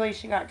 Well, luckily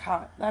she got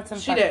caught. That's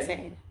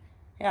insane.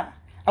 Yeah.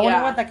 I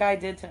wonder what that guy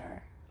did to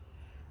her.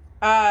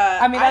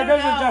 I mean, that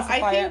doesn't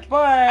justify it,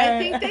 but... I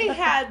think they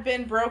had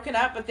been broken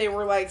up, but they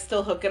were, like,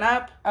 still hooking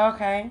up.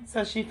 Okay,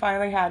 so she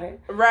finally had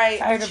it.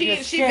 Right.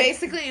 She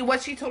basically,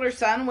 what she told her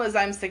son was,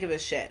 "I'm sick of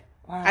his shit.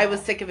 Wow. I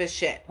was sick of his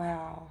shit."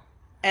 Wow.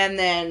 And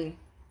then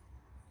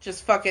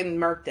just fucking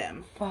murked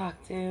him. Fuck,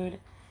 dude.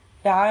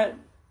 That,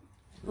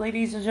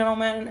 ladies and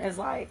gentlemen, is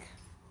like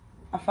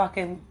a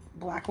fucking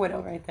Black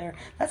Widow right there.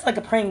 That's like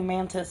a praying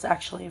mantis,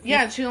 actually.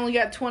 Yeah, she only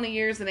got 20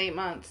 years and 8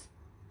 months.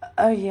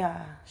 Oh,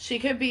 yeah. She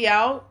could be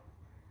out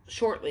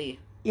shortly.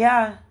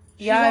 Yeah.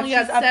 She's only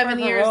got 7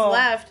 years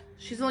left.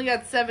 She's only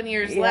got 7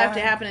 years left.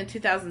 It happened in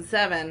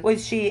 2007.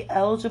 Was she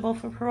eligible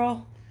for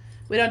parole?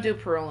 We don't do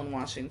parole in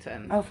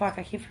Washington. Oh, fuck.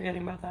 I keep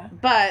forgetting about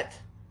that. But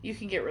you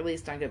can get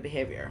released on good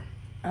behavior.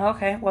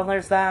 Okay. Well,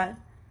 there's that.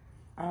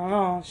 I don't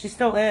know. She's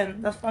still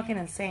in. That's fucking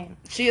insane.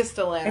 She is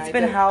still in. It's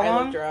been how long?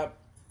 I looked her up.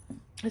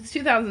 It's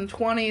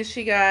 2020.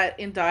 She got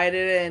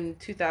indicted in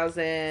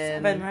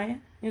 2007, right?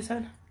 You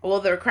said? Well,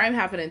 the crime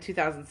happened in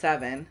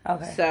 2007.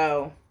 Okay.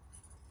 So,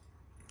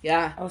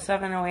 yeah.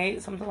 07,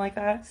 08, something like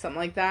that? Something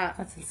like that.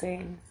 That's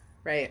insane.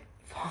 Right.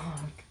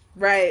 Fuck.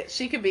 Right.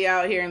 She could be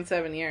out here in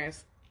 7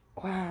 years.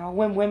 Wow.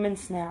 When women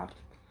snapped.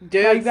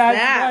 Dude, like, that's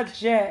snapped.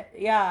 legit.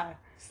 Yeah.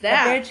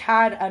 Snapped. The bitch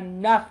had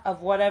enough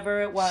of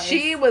whatever it was.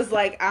 She was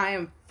like, "I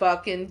am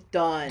fucking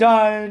done."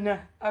 Done.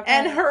 Okay.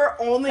 And her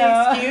only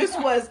excuse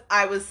was,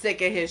 "I was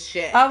sick of his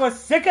shit." I was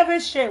sick of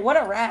his shit. What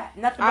a rat.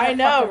 Nothing but a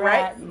fucking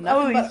rat.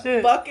 Nothing but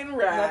a fucking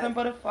rat. Nothing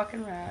but a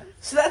fucking rat.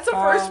 So that's the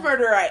first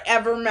murderer I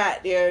ever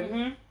met, dude.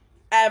 Mm-hmm.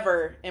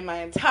 Ever in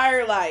my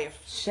entire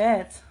life.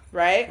 Shit.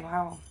 Right?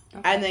 Wow.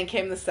 Okay. And then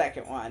came the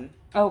second one.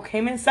 Oh,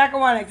 came in second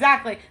one,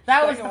 exactly.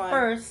 That was the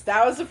first.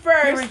 That was the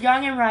first. You were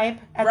young and ripe.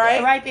 At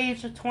the ripe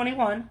age of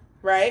 21.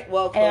 Right?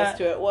 Well, close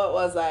to it. What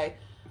was I?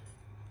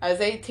 I was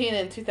 18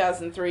 in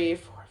 2003,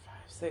 4, 5,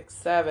 6,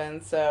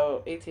 7.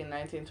 So 18,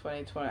 19,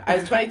 20, 20. I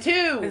was 22.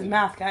 It's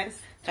math, guys.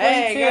 22.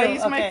 Hey, I gotta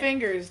use my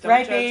fingers. Don't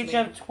ripe judge age me.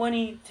 of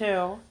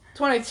 22.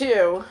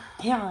 22.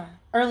 Yeah.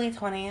 Early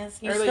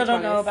 20s. You Early still don't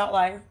 20s. know about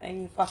life,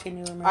 and you fucking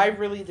knew remember. I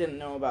really didn't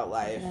know about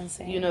life.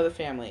 Insane. You know the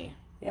family.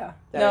 Yeah.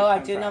 No, I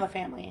do know the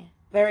family.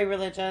 Very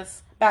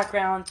religious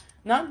background.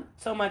 Not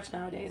so much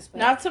nowadays. But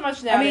not so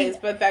much nowadays,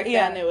 but back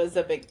then it was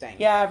a big thing.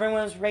 Yeah,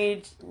 everyone was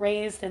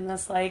raised in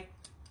this, like,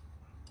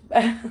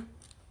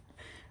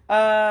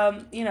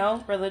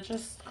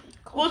 religious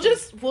culture.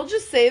 We'll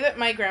just say that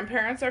my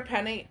grandparents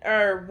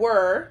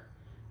were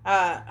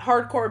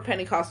hardcore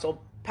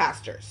Pentecostal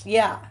pastors.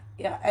 Yeah,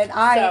 and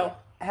I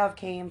have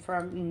came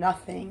from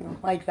nothing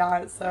like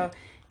that, so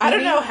I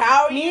don't know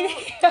how you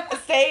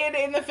say it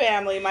in the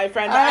family, my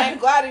friend. I am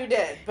glad you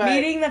did. But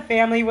meeting the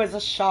family was a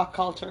shock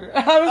culture.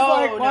 I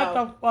was what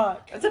the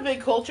fuck? It's a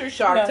big culture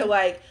shock to,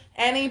 like,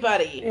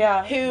 anybody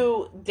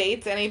who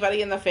dates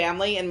anybody in the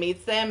family and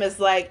meets them is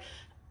like,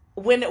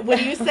 when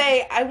you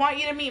say, "I want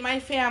you to meet my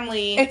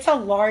family." It's a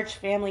large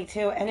family,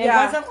 too. And it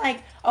wasn't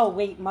like, oh,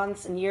 wait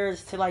months and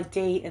years to, like,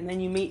 date and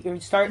then you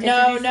start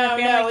introducing the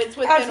family. No, it's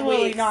within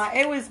Absolutely weeks. Not.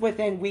 It was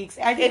within weeks.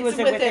 I think it was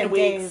within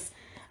weeks. Days.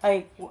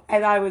 Like,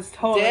 and I was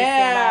totally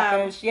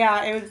standoffish.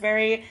 Yeah, it was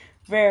very,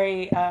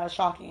 very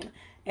shocking.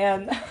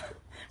 And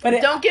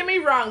but don't get me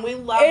wrong, we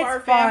love our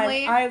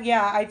family.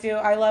 I do.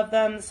 I love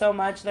them so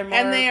much. They're more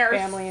and they are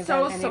family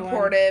so than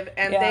supportive,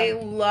 and they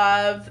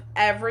love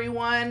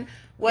everyone,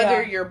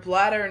 whether you're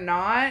blood or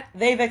not.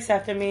 They've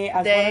accepted me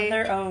as one of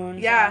their own.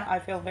 Yeah, so I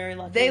feel very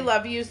lucky. They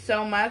love you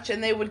so much,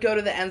 and they would go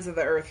to the ends of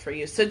the earth for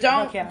you. So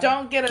don't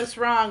get us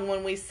wrong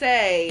when we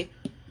say.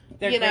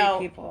 They're great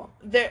people.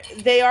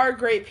 They are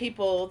great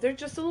people. They're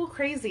just a little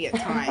crazy at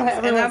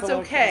times, and that's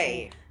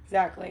okay. Crazy.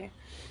 Exactly.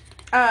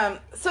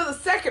 So the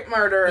second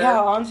murder. Yeah,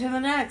 on to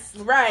the next.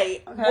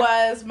 Right. Okay.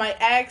 Was my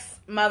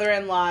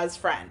ex-mother-in-law's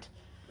friend.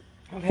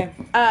 Okay.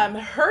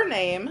 Her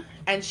name,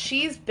 and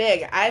she's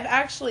big. I've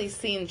actually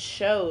seen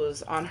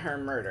shows on her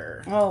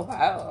murder. Oh,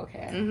 wow.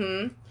 Okay.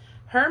 Mm-hmm.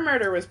 Her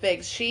murder was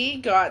big.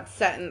 She got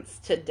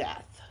sentenced to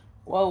death.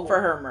 Whoa.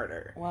 For her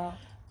murder. Wow.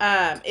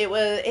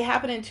 It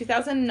happened in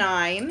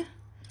 2009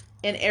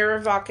 in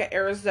Arivaca,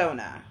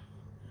 Arizona.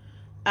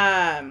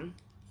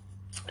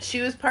 She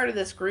was part of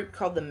this group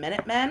called the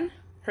Minutemen.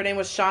 Her name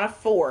was Shauna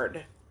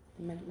Ford.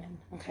 The Minutemen.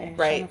 Okay.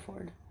 Right. Shauna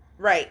Ford.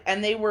 Right.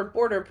 And they were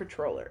border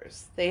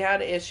patrollers. They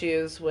had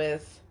issues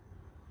with,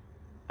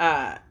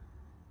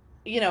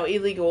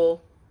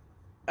 illegal,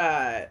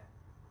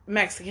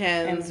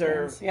 Mexicans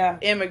or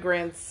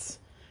immigrants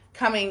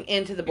coming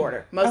into the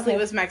border. Mostly it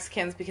was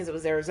Mexicans because it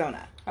was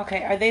Arizona.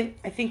 Okay, I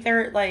think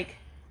they're like...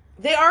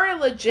 They are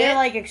legit... They're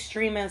like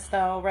extremists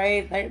though,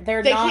 right?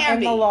 They're not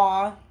in the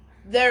law.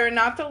 They're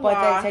not the But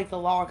law. they take the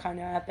law kind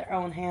of at their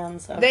own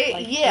hands. Of, They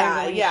like,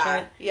 yeah.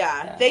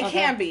 shit. They Okay.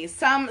 can be.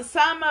 Some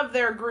of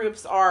their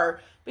groups are,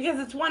 because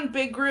it's one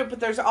big group, but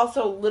there's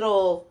also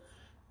little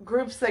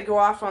groups that go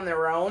off on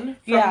their own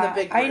from the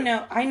big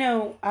group. I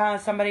know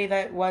somebody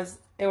that was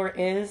or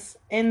is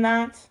in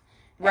that.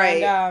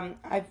 Right. And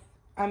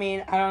I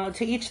mean, I don't know,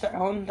 to each their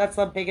own. That's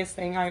the biggest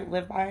thing I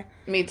live by.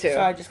 Me too.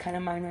 So I just kind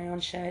of mind my own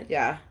shit.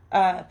 Yeah.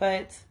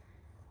 But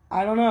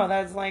I don't know.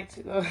 That's like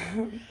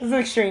it's an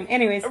extreme.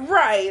 Anyways.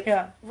 Right.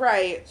 Yeah.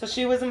 Right. So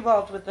she was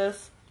involved with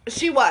this.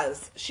 She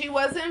was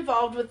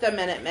involved with the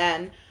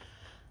Minutemen.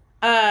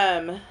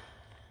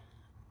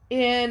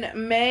 In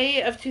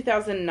May of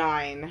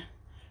 2009,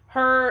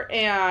 her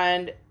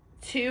and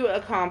two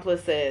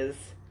accomplices,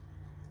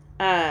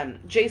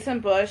 Jason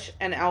Bush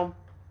and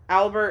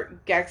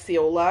Albert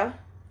Gaxiola,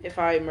 if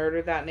I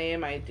murdered that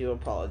name, I do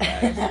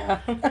apologize,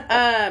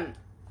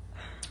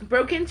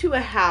 broke into a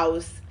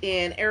house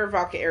in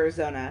Arivaca,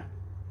 Arizona,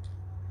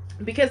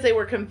 because they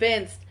were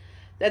convinced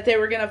that they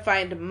were going to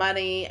find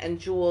money and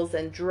jewels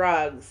and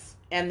drugs,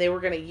 and they were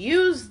going to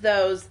use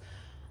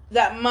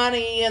that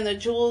money and the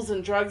jewels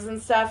and drugs and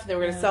stuff, and they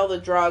were going to sell the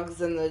drugs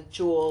and the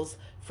jewels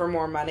for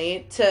more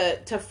money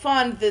to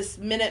fund this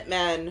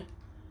Minutemen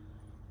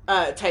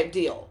type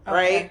deal,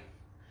 right?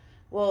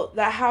 Well,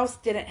 that house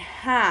didn't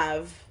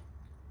have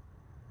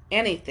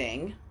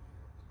anything,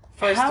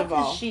 first of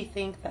all. How does she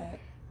think that?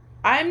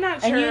 I'm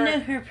not sure. And you knew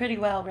her pretty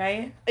well,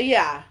 right?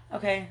 Yeah.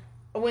 Okay.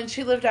 When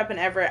she lived up in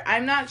Everett.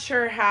 I'm not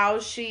sure how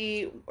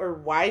she, or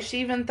why she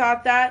even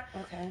thought that.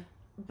 Okay.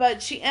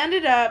 But she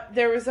ended up,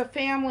 there was a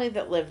family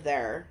that lived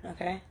there.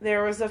 Okay.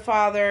 There was a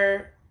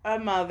father, a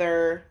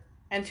mother,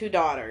 and two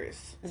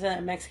daughters. Is that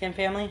a Mexican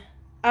family?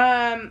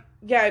 Yeah,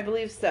 I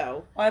believe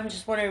so. Well, I'm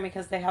just wondering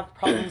because they have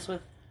problems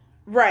with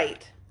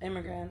Right.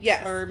 immigrants.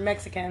 Yes. Or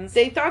Mexicans.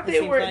 They thought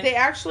they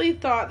actually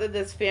thought that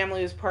this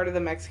family was part of the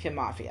Mexican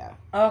mafia.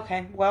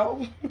 Okay,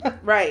 well.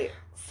 Right.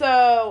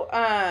 So,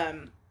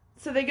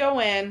 so they go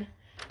in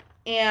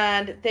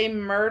and they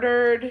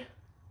murdered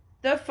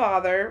the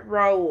father,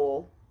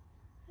 Raul,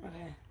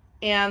 Okay.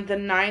 and the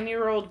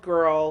 9-year-old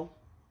girl,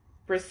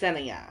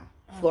 Brisenia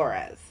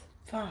Flores.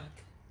 Fuck.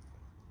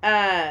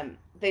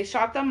 They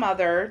shot the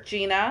mother,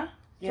 Gina,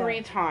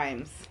 3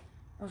 times.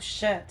 Oh,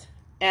 shit.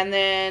 And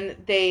then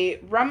they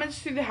rummaged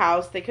through the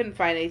house. They couldn't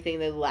find anything.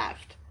 They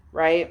left,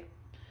 right?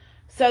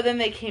 So then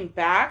they came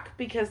back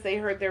because they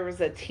heard there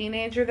was a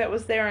teenager that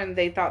was there and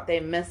they thought they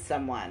missed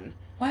someone.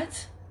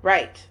 What?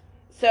 Right.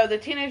 So the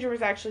teenager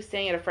was actually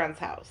staying at a friend's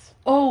house.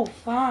 Oh,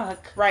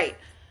 fuck. Right.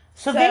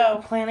 So they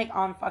were planning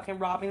on fucking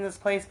robbing this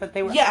place, but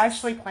they were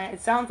actually planning...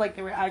 It sounds like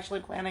they were actually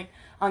planning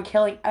on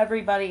killing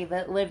everybody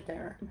that lived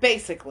there.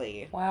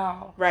 Basically.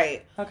 Wow.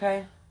 Right.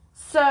 Okay.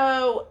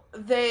 So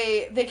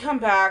they come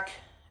back,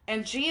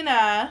 and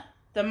Gina,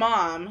 the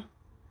mom,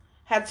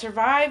 had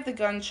survived the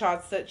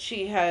gunshots that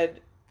she had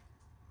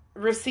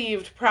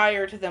received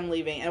prior to them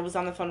leaving, and was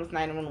on the phone with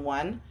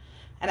 911.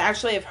 And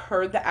actually have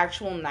heard the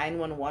actual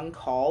 911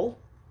 call.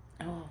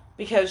 Oh.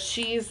 Because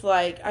she's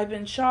like, I've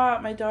been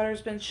shot, my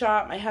daughter's been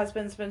shot, my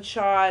husband's been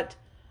shot.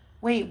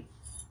 Wait.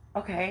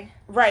 Okay.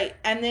 Right.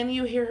 And then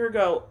you hear her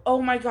go,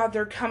 oh my God,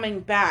 they're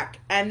coming back.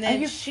 And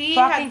then she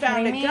had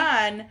found a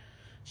gun.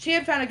 She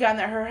had found a gun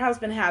that her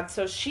husband had.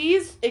 So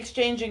she's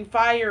exchanging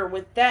fire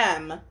with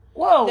them.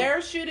 Whoa.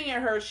 They're shooting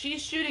at her.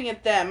 She's shooting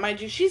at them.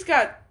 Mind you, she's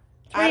got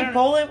 2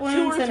 bullet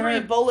wounds 2 or 3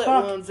 bullet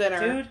wounds in her.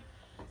 Dude.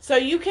 So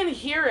you can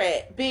hear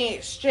it being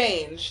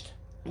exchanged.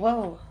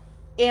 Whoa.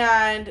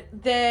 And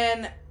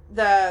then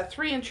the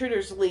 3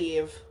 intruders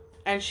leave,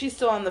 and she's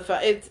still on the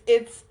phone. It's.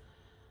 Did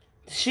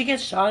she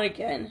get shot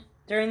again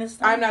during this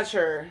time? I'm not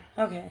sure.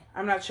 Okay.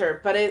 I'm not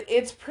sure, but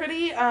it's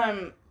pretty.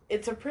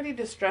 It's a pretty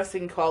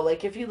distressing call.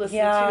 Like if you listen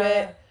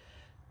to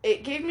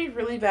it gave me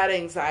really bad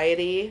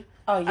anxiety.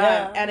 Oh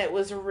yeah. And it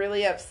was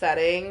really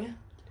upsetting.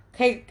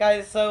 Okay,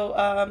 guys.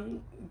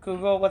 So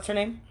Google, what's her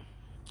name?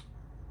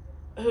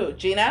 Who?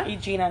 Gina?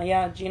 Gina.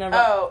 Yeah, Gina.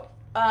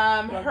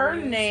 Her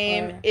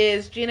name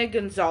is Gina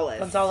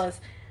Gonzalez.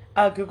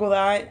 Google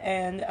that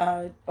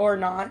and or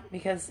not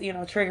because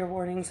trigger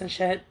warnings and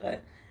shit.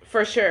 But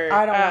for sure,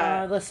 I don't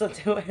want to listen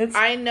to it.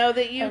 I know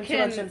that you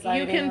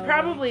can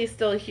probably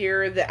still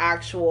hear the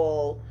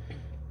actual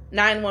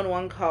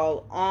 911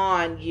 call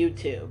on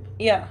YouTube.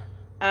 Yeah.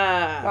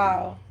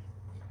 Wow.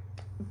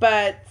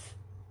 But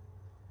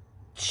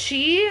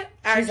she's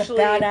a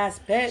badass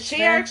bitch.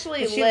 She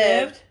actually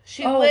lived.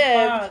 She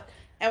lived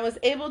and was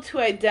able to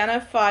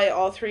identify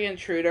all 3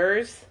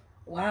 intruders.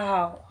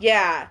 Wow.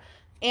 Yeah.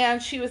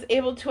 And she was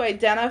able to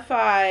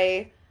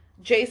identify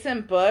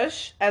Jason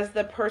Bush as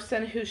the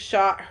person who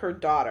shot her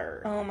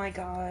daughter. Oh my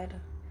God.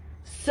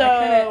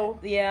 So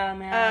yeah,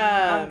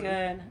 man. I'm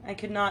good. I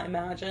could not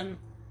imagine.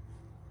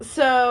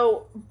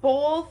 So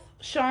both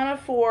Shauna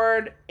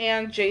Ford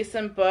and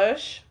Jason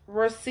Bush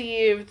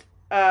received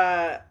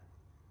death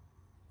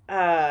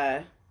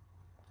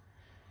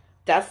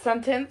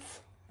sentence.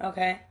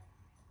 Okay.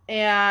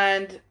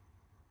 And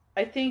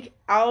I think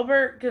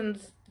Albert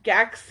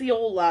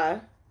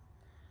Gaxiola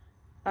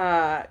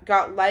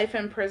got life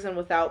in prison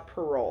without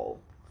parole.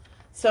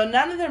 So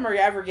none of them are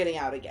ever getting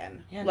out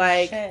again. Yeah,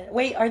 like, shit.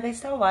 Wait, are they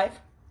still alive?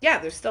 Yeah,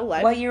 they're still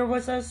alive. What year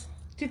was this?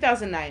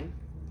 2009.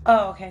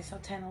 Oh, okay, so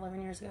 10,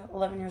 11 years ago.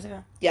 11 years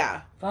ago.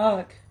 Yeah.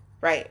 Fuck.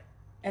 Right.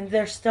 And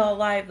they're still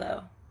alive,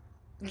 though.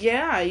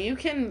 Yeah, you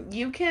can,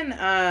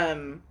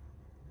 And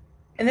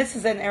this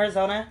is in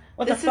Arizona?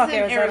 What the This is fuck, in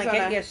Arizona? Arizona.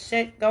 Get your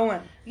shit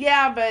going.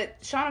 Yeah, but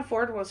Shauna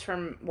Ford was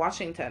from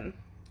Washington.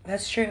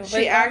 That's true.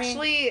 She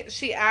actually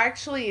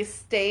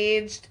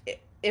staged,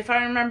 if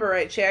I remember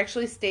right, she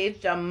actually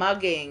staged a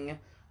mugging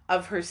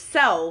of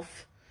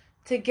herself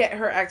to get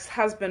her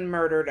ex-husband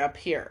murdered up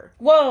here.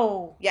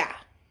 Whoa. Yeah.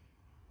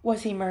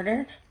 Was he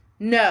murdered?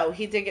 No,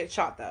 he did get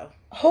shot, though.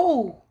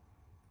 Who?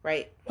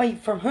 Right. Wait,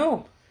 from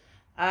whom?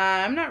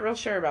 I'm not real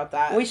sure about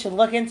that. We should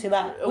look into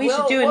that. We We'll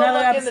should do look another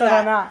into episode that.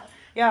 on that.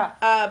 Yeah.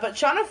 But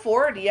Shauna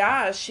Ford,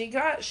 yeah, she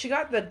got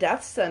the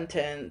death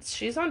sentence.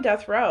 She's on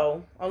death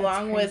row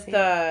along with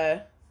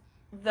crazy.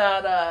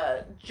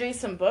 that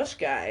Jason Bush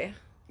guy.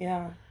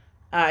 Yeah.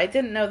 I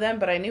didn't know them,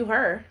 but I knew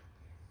her.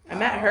 I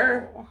met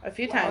her a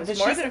few times,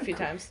 more than a few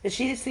times. Did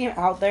she seem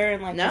out there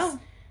and like?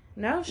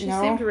 No, she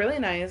seemed really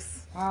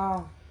nice.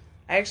 Wow.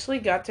 I actually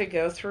got to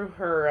go through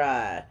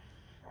her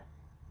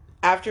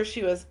after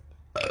she was.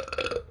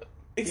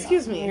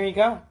 Excuse me. Here you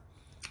go.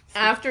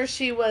 After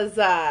she was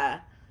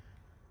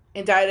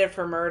indicted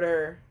for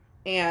murder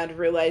and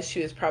realized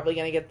she was probably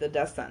going to get the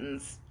death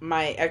sentence,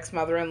 my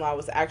ex-mother-in-law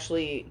was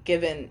actually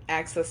given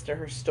access to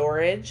her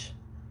storage.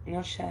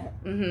 No shit.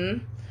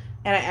 Mm-hmm.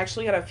 And I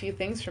actually got a few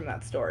things from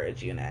that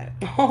storage unit.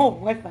 Oh,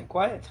 what? Like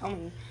what? Tell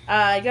me.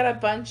 I got a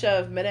bunch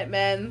of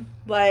Minutemen,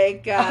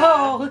 like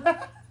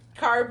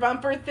car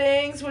bumper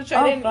things, which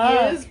I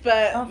didn't use,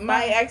 but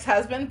my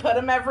ex-husband put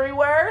them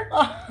everywhere.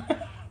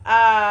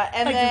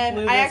 And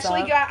then I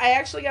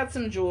actually got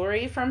some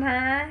jewelry from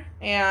her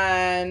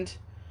and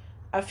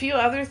a few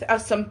other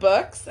some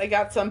books. I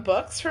got some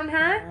books from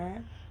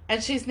her,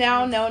 and she's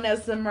now known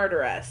as the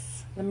Murderess.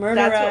 The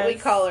Murderess. That's what we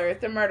call her,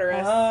 the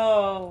Murderess.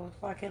 Oh,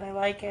 fuck it, I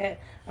like it.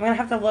 I'm gonna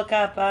have to look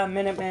up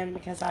Minutemen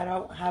because I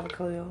don't have a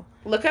clue.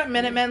 Look up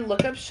Minutemen.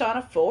 Look up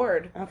Shauna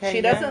Ford. Okay,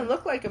 she doesn't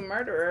look like a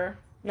murderer.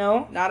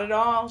 No, not at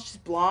all. She's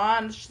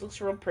blonde. She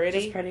looks real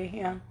pretty. She's pretty,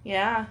 yeah.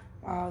 Yeah.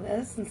 Wow,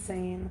 that's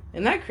insane.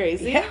 Isn't that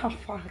crazy? Yeah,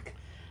 fuck.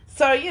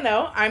 So,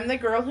 I'm the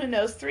girl who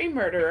knows 3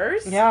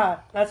 murderers. Yeah,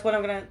 that's what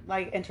I'm gonna,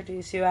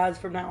 introduce you as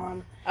from now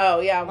on.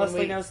 Oh, yeah.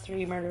 Leslie knows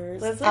 3 murderers.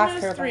 Leslie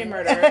knows 3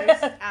 murderers.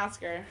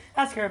 Ask her.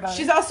 Ask her about it.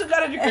 She's also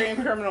got a degree in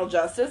criminal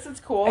justice. It's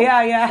cool.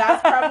 Yeah.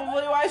 That's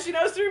probably why she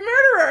knows 3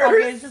 murderers.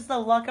 Okay, it's just the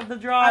luck of the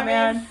draw,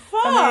 man.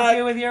 Fuck. Something to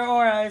do with your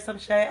aura or some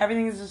shit.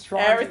 Everything is just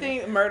drawn.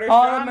 Everything, murders.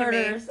 All the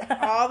murders.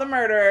 All the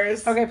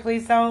murders. Okay,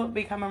 please don't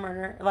become a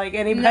murderer. Like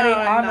anybody, No,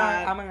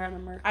 I'm gonna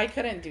murder. I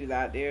couldn't do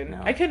that, dude.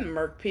 No. I couldn't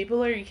murk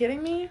people. Are you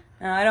kidding me?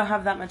 No, I don't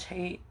have that much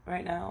hate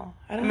right now.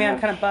 I'm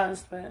kind of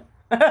buzzed, but.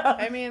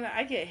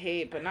 I get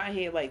hate, but not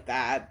hate like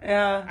that.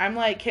 Yeah. I'm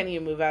like, can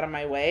you move out of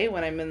my way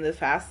when I'm in the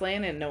fast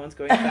lane and no one's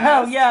going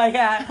fast? Oh,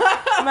 yeah.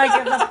 I'm like,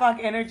 get the fuck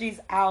energies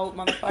out,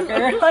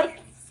 motherfucker. Like,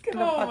 just get the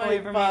fuck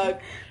away from me. I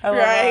love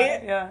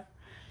that. Yeah.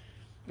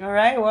 All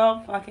right,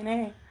 well, fucking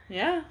A.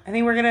 Yeah. I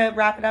think we're going to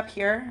wrap it up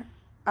here.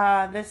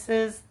 This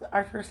is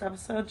our first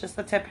episode, just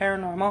the tip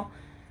paranormal.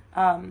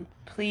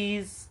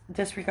 Please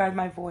disregard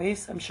my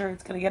voice. I'm sure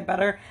it's going to get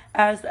better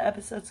as the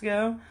episodes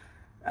go.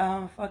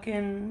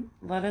 Fucking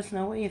let us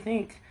know what you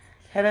think.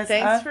 Hit us up.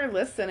 Thanks for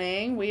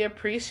listening. We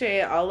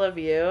appreciate all of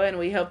you, and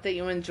we hope that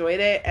you enjoyed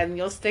it, and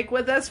you'll stick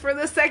with us for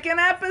the second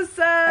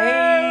episode.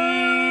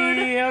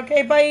 Hey,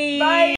 okay, bye. Bye.